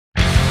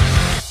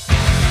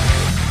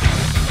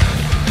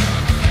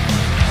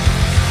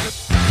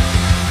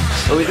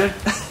What are we doing?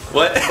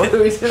 What? What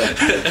are we doing?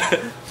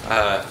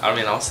 I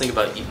mean, I was thinking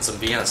about eating some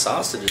Vienna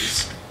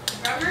sausages,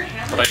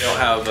 but I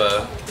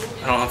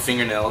don't have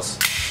fingernails.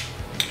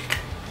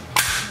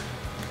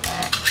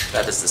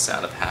 That is the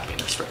sound of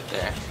happiness right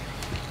there.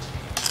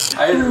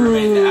 I had a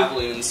roommate in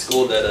Abilene in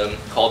school that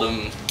called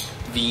them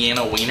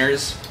Vienna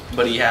wieners,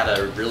 but he had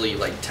a really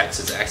like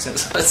Texas accent,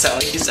 so it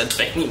sounded like he said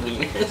Fanny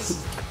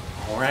wieners.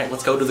 All right,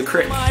 let's go to the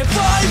crick. My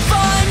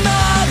Wi-Fi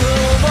model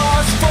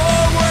lost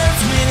for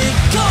words when it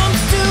comes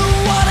to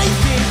what I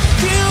think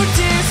you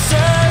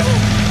deserve.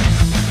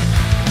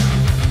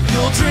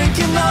 You'll drink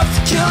enough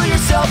to kill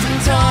yourself in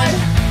time.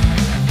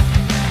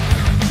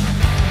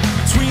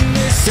 Between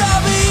this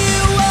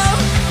WM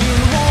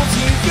and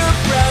holding your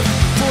breath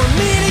for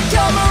me to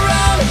come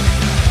around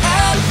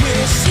and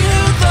wish you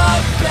the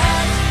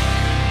best.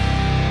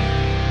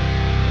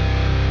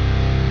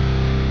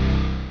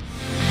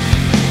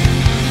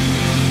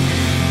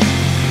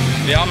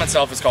 The album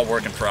itself is called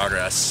Work in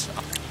Progress.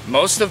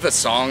 Most of the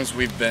songs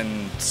we've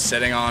been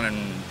sitting on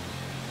and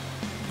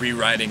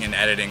rewriting and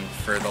editing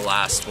for the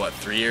last, what,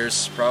 3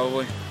 years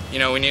probably? You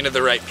know, we needed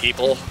the right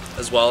people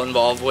as well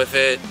involved with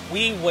it.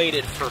 We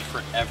waited for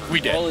forever. We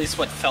did. Or at least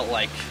what felt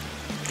like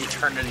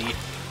eternity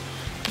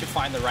to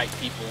find the right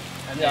people.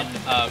 And then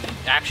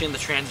actually in the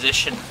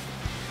transition,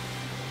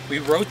 we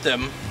wrote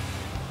them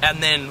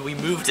and then we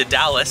moved to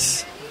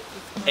Dallas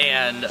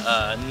and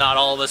not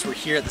all of us were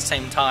here at the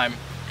same time.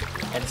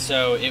 And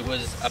so it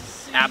was an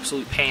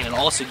absolute pain, and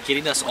also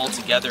getting us all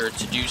together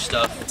to do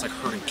stuff. It's like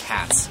herding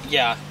cats.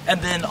 Yeah,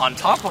 and then on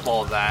top of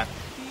all of that,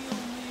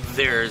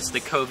 there's the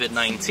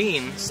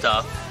COVID-19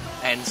 stuff,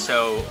 and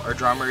so our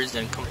drummer's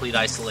in complete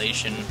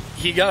isolation.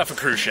 He got off a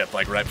cruise ship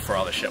like right before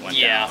all this shit went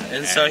down. Yeah,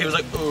 and so he was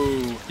like,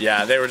 ooh.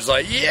 Yeah, they were just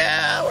like,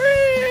 yeah,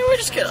 we're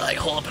just gonna like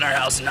hole up in our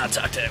house and not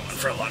talk to anyone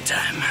for a long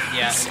time.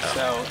 Yeah,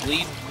 so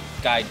lead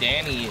guy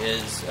Danny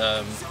is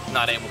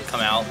not able to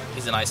come out.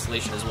 He's in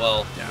isolation as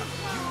well. Yeah.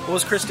 What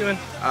was Chris doing?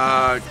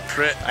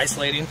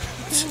 Isolating?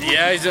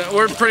 Yeah,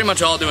 we're pretty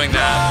much all doing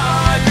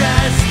that.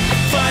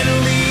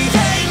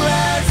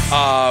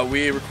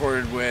 We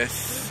recorded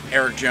with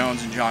Eric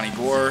Jones and Johnny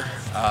Gore.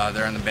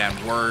 They're in the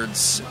band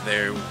Words.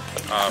 They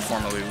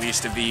formerly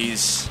leased of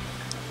these.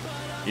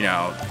 You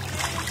know,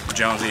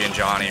 Jonesy and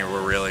Johnny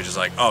were really just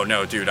like, oh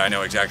no, dude, I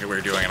know exactly what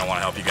you're doing and I want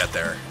to help you get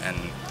there. And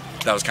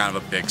that was kind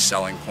of a big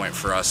selling point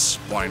for us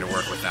wanting to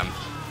work with them.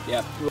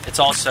 Yeah. It's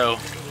also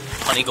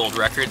Honey Gold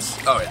Records.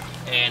 Oh yeah.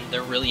 And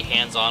they're really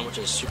hands-on, which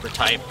is super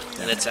tight.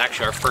 And it's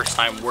actually our first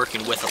time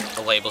working with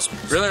the labels.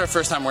 Really our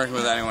first time working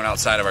with anyone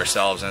outside of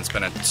ourselves, and it's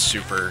been a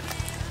super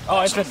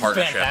awesome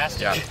partnership.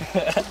 Fantastic.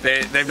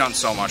 Yeah. They've done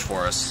so much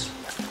for us.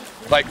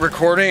 Like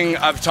recording,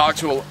 I've talked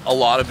to a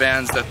lot of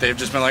bands that they've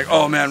just been like,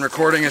 oh man,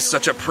 recording is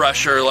such a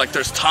pressure, like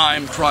there's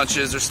time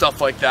crunches or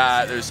stuff like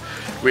that.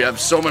 We have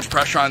so much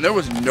pressure on. There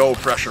was no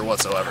pressure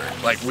whatsoever.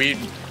 Like we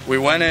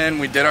went in,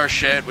 we did our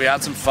shit, we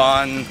had some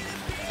fun.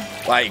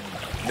 Like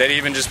they'd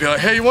even just be like,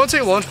 hey, you want to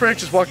take a lunch break?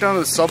 Just walk down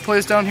to the sub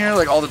place down here,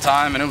 like all the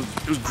time, and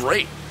it was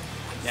great.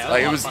 Yeah,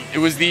 like it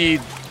was the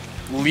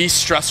least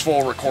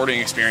stressful recording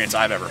experience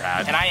I've ever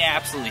had. And I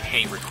absolutely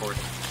hate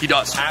recording. He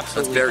does.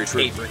 Absolutely. That's very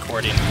true. Hate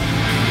recording.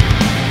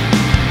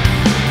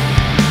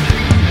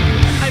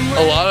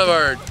 A lot of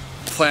our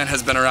plan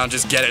has been around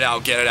just get it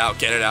out, get it out,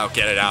 get it out,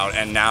 get it out,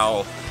 and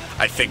now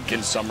I think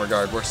in some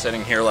regard we're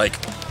sitting here like,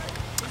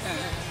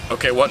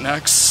 okay, what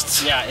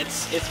next? Yeah,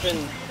 it's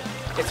been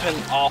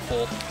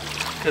awful.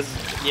 Because,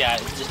 yeah,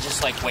 it's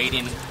just like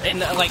waiting,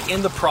 and like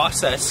in the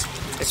process,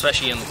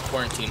 especially in the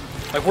quarantine,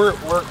 like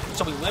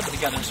so we live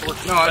together, so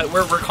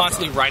we're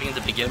constantly writing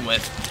to begin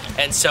with,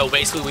 and so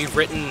basically we've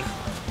written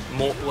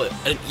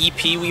an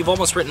EP, we've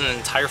almost written an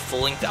entire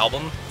full-length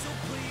album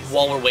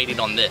while we're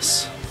waiting on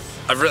this.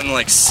 I've written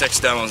like 6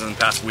 demos in the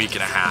past week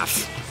and a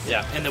half.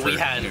 Yeah, and then we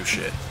had new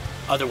shit,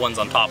 other ones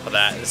on top of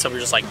that, and so we're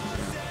just like,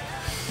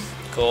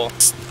 cool.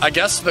 I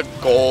guess the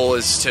goal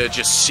is to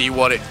just see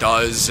what it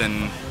does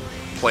and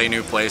play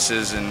new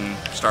places and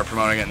start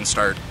promoting it and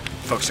start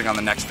focusing on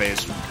the next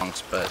phase of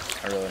punks, but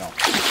I really don't.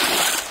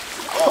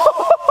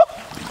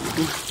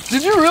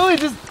 Did you really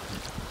just...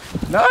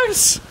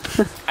 Nice!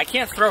 I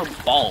can't throw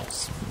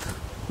balls,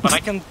 but I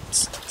can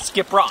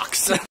skip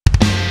rocks.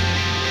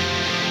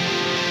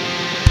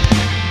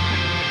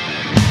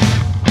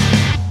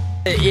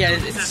 Yeah,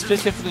 it's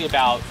specifically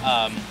about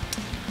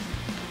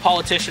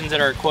politicians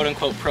that are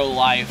quote-unquote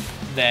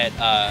pro-life that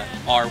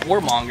are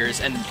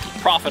warmongers and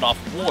profit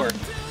off of war.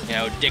 You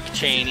know, Dick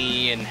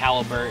Cheney and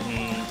Halliburton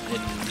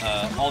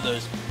and all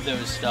those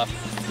stuff.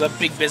 The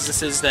big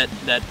businesses that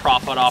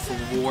profit off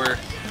of war,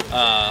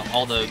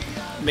 all the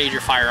major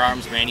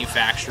firearms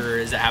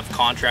manufacturers that have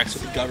contracts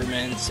with the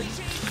governments. And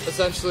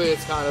essentially,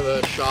 it's kind of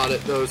a shot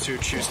at those who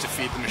choose to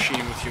feed the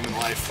machine with human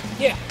life.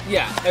 Yeah,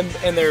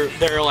 and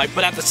they're like,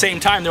 but at the same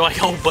time, they're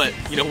like, oh, but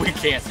you know, we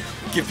can't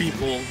give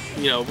people,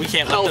 you know, we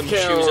can't let them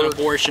choose an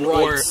abortion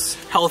rights,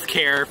 or health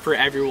care for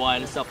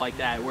everyone and stuff like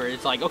that, where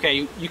it's like,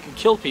 okay, you can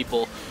kill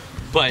people,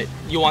 but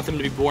you want them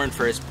to be born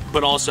first,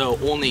 but also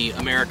only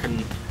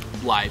American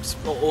lives.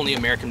 Only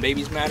American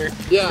babies matter.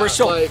 Yeah, we're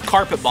still like,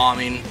 carpet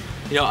bombing,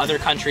 you know, other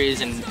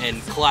countries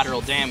and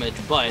collateral damage,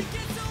 but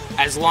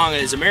as long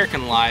as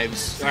American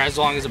lives, or as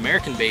long as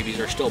American babies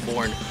are still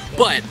born,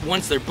 but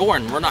once they're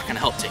born, we're not going to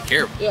help take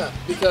care of them. Yeah,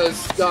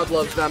 because God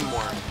loves them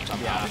more.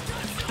 Yeah.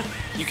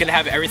 You can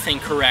have everything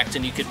correct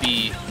and you could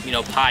be, you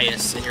know,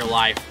 pious in your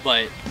life,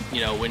 but, you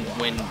know,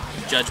 when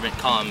judgment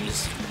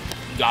comes,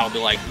 God will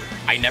be like,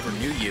 I never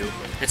knew you.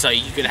 And so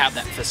you can have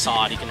that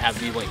facade, you can have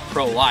be like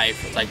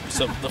pro-life. It's like,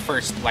 so the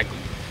first like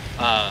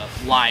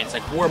lines,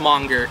 like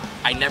warmonger,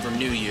 I never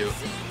knew you.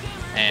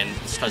 And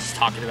it's because it's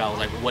talking about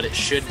like what it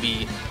should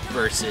be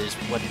versus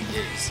what it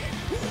is.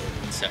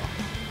 So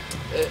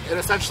it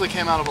essentially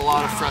came out of a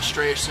lot of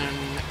frustration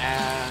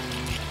and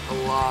a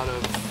lot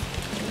of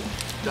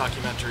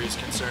documentaries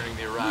concerning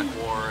the Iraq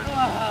War and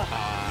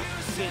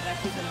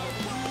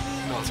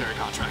military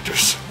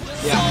contractors.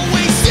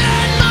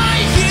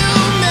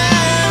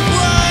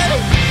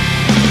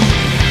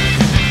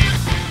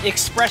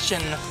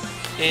 Expression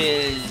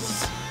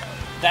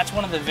that's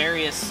one of the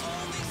various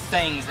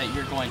things that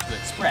you're going to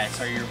express,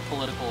 are your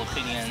political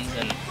opinions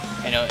and,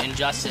 you know,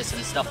 injustice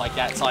and stuff like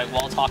that. So like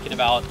while talking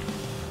about,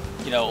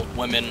 you know,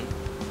 women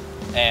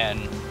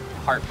and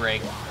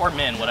heartbreak, or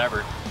men,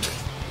 whatever.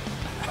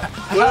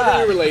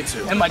 Whatever you relate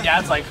to. And my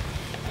dad's like,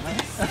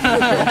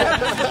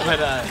 but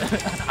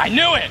I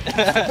knew it.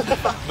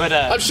 But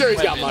I'm sure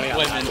he's got women, money on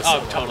women, that.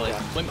 oh, totally.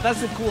 Women,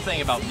 that's the cool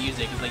thing about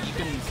music, is like you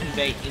can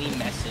convey any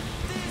message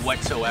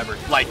whatsoever.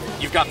 Like,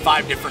 you've got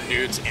 5 different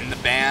dudes in the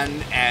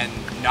band, and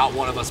not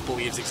one of us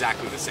believes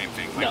exactly the same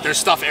thing. Like, No. there's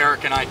stuff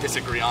Eric and I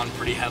disagree on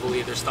pretty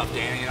heavily. There's stuff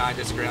Danny and I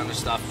disagree on. There's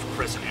stuff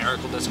Chris and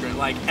Eric will disagree on.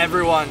 Like,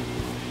 everyone,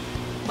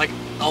 like,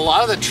 a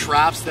lot of the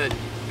traps that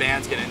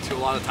bands get into a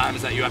lot of times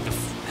is that you have to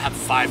have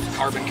 5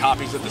 carbon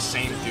copies of the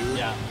same dude.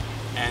 Yeah.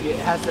 And It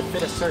has to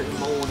fit a certain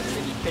mold, and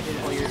then you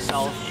pigeonhole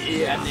yourself,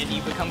 Yeah. and then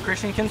you become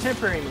Christian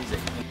contemporary music.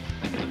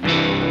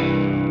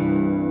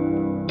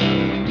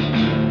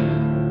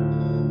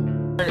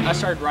 I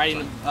started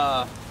writing,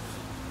 I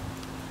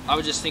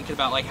was just thinking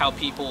about like how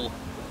people,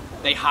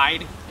 they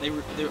hide,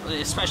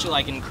 especially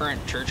like in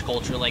current church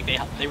culture, like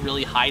they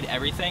really hide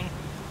everything,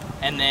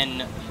 and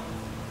then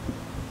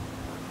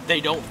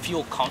they don't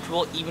feel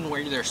comfortable even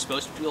where they're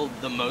supposed to feel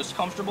the most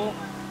comfortable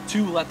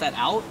to let that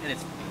out, and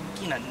it's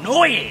fucking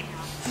annoying.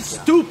 It's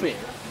stupid.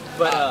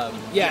 But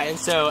yeah, and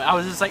so I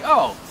was just like,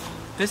 oh,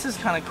 this is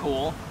kind of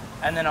cool.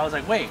 And then I was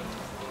like, wait,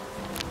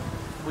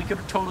 we could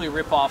totally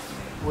rip off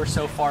We're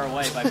So Far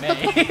Away by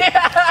May.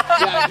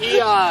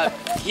 yeah,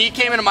 he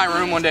came into my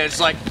room one day, just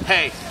like,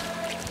 hey,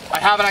 I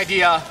have an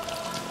idea.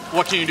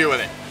 What can you do with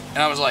it? And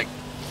I was like,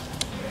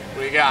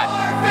 what do you got?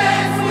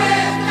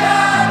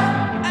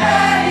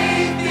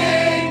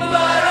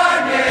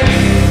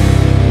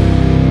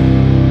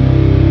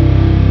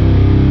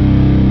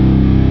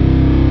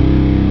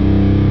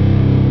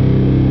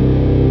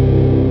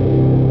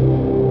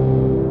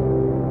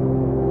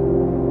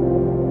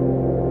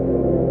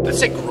 I'd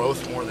say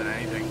growth more than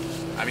anything.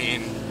 I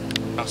mean,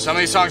 some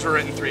of these songs were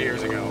written 3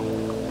 years ago.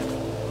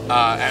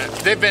 And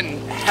they've been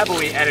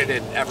heavily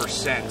edited ever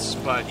since,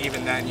 but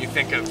even then, you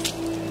think of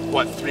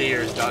what 3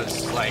 years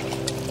does. Like,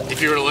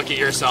 if you were to look at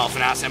yourself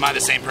and ask, am I the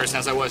same person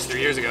as I was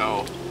 3 years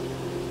ago?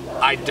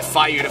 I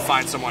defy you to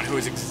find someone who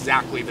is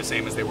exactly the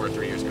same as they were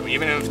 3 years ago,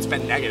 even if it's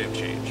been negative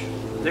change.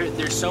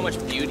 There's so much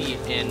beauty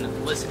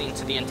in listening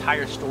to the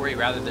entire story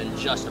rather than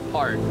just a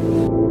part.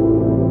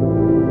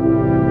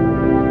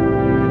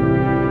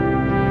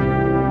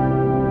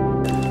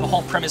 The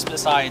whole premise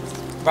behind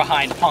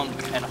punk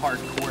and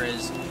hardcore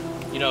is,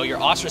 you know,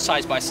 you're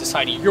ostracized by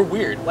society. You're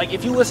weird. Like,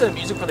 if you listen to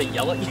music where they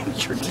yell at you,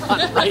 you're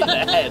not right in the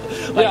head.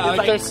 Like,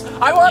 Yeah, it's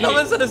like, I want to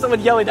listen to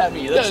someone yelling at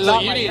me. That's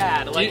not my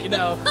dad. Like, you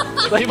know.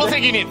 Like, People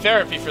think you need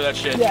therapy for that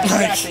shit. yeah,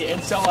 exactly.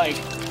 And so, like,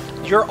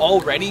 you're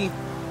already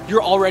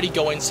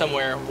going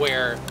somewhere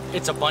where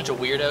it's a bunch of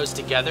weirdos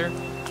together.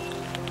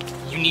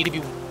 You need to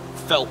be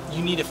felt.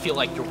 You need to feel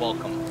like you're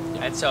welcome.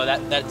 And so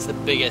that's the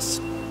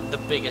biggest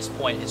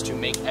point, is to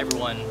make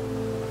everyone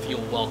feel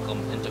welcome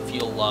and to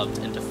feel loved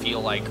and to feel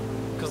like,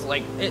 because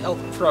like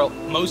for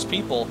most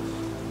people,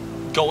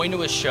 going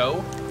to a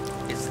show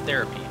is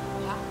therapy.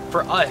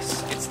 For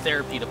us, it's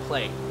therapy to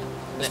play.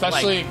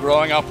 Especially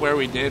growing up where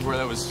we did, where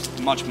there was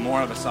much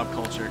more of a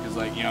subculture, because,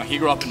 like, you know, he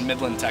grew up in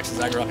Midland, Texas,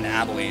 I grew up in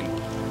Abilene,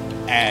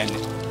 and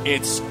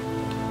it's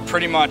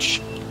pretty much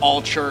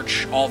all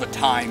church all the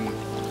time.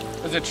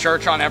 There's a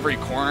church on every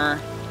corner,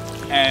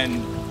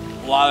 and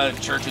a lot of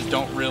churches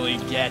don't really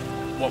get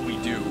what we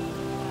do.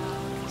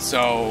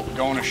 So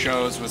going to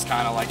shows was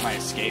kind of like my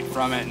escape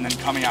from it, and then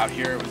coming out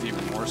here it was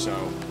even more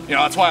so. You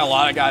know, that's why a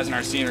lot of guys in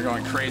our scene are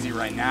going crazy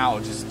right now,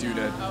 just due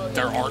to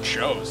their art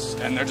shows.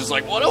 And they're just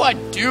like, what do I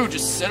do?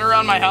 Just sit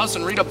around my house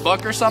and read a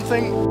book or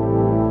something?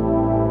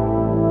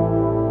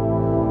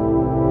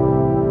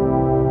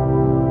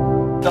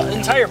 The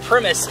entire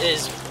premise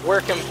is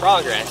work in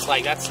progress.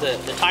 Like, that's the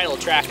title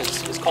track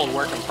is called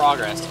Work in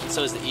Progress, and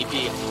so is the EP.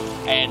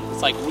 And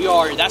it's like,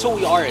 that's what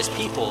we are as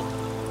people.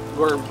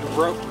 We're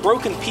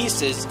broken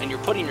pieces, and you're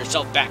putting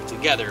yourself back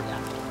together.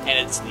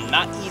 and it's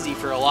not easy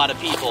for a lot of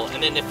people.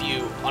 And then if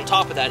you, on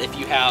top of that, if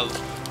you have,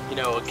 you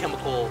know, a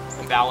chemical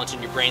imbalance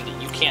in your brain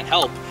that you can't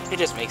help, it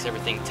just makes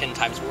everything 10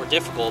 times more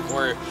difficult.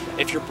 Or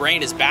if your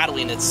brain is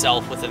battling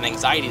itself with an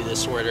anxiety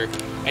disorder,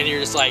 and you're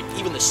just like,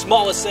 even the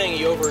smallest thing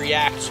you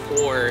overreact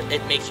or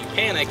it makes you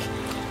panic,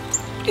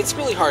 it's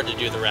really hard to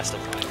do the rest of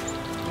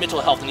life.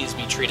 Mental health needs to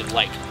be treated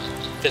like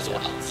physical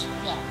health.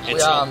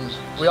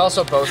 We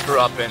also both grew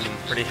up in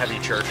pretty heavy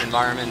church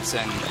environments,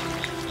 and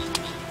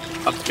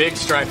a big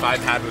strife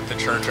I've had with the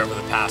church over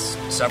the past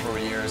several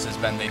years has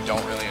been they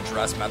don't really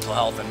address mental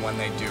health, and when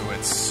they do,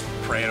 it's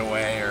pray it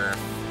away, or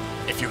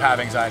if you have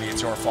anxiety,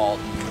 it's your fault,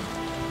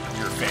 and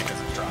your faith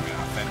isn't strong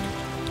enough, and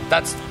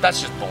that's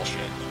just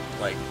bullshit,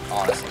 like,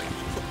 honestly.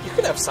 You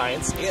can have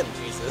science and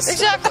Jesus.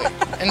 Exactly.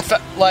 In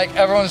fact, like,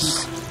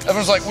 everyone's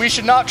like, we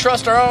should not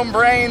trust our own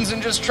brains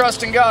and just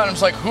trust in God. And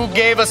it's like, who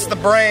gave us the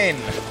brain?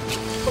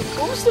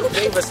 Who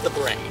gave us the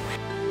brain?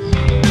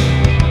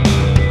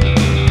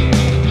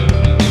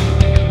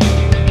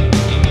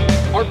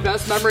 Our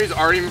best memories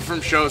aren't even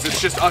from shows.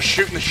 It's just us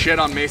shooting the shit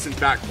on Mason's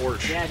back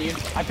porch. Yeah, dude.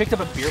 I picked up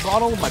a beer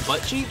bottle with my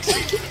butt cheeks,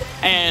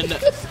 and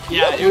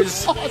yeah, it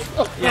was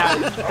yeah.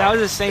 That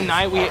was the same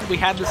night. We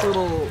had this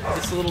little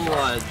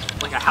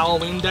like a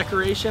Halloween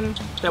decoration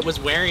that was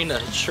wearing a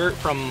shirt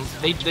from.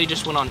 They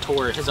just went on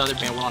tour. His other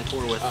band went on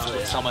tour with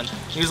someone.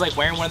 He was like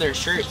wearing one of their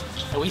shirts,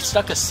 and we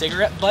stuck a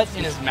cigarette butt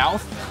in his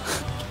mouth.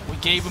 We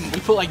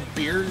put like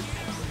beer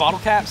bottle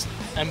caps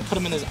and put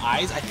them in his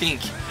eyes, I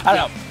think. I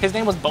don't know. His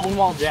name was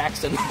Bonewall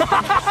Jackson. You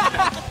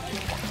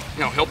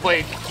know,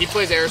 he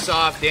plays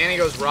airsoft, Danny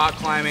goes rock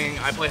climbing,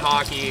 I play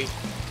hockey,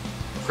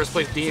 Chris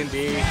plays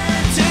D&D.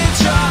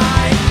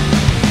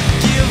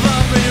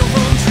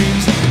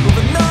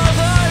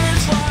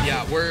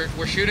 Yeah,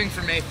 we're shooting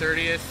for May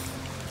 30th.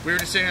 We were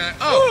just saying, like,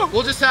 oh,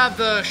 we'll just have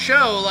the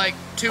show like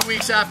 2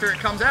 weeks after it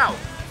comes out,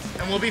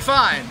 and we'll be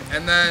fine.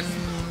 And then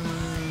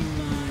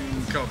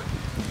COVID.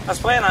 I was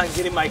planning on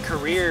getting my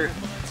career,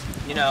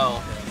 you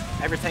know,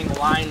 everything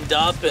lined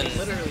up, and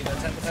literally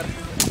that's happened.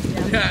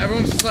 Yeah,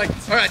 everyone's just like,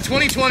 all right,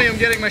 2020, I'm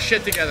getting my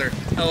shit together.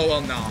 LOL,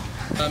 no.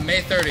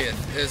 May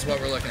 30th is what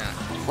we're looking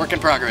at. Work in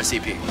progress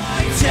EP. My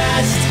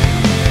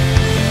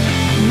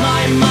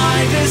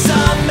mind is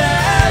a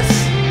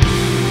mess,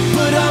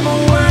 but I'm a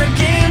work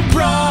in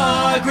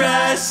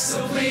progress.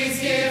 So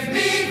please give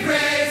me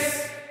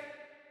grace.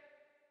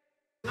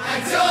 I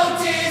don't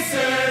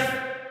deserve.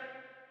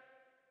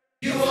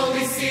 You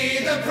only see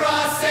the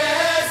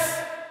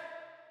process,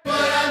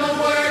 but I'm a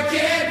work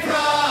in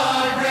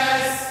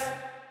progress.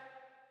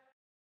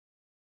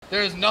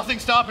 There is nothing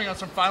stopping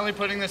us from finally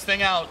putting this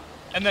thing out,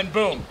 and then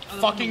boom,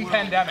 fucking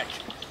pandemic.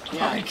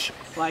 Yeah,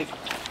 like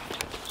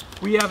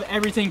we have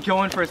everything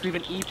going for us. We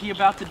have an EP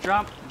about to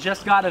drop.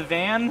 Just got a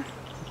van.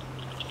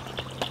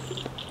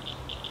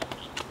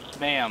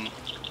 Bam.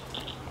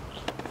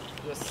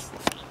 Just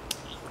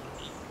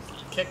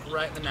kick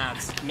right in the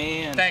nads.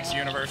 Man. Thanks,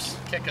 universe.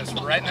 Kick us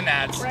right in the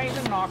nads. Right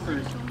in the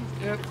knockers.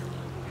 Yep.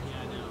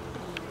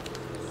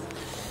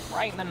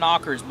 Right in the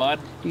knockers, bud.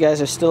 You guys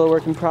are still a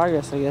work in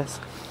progress, I guess.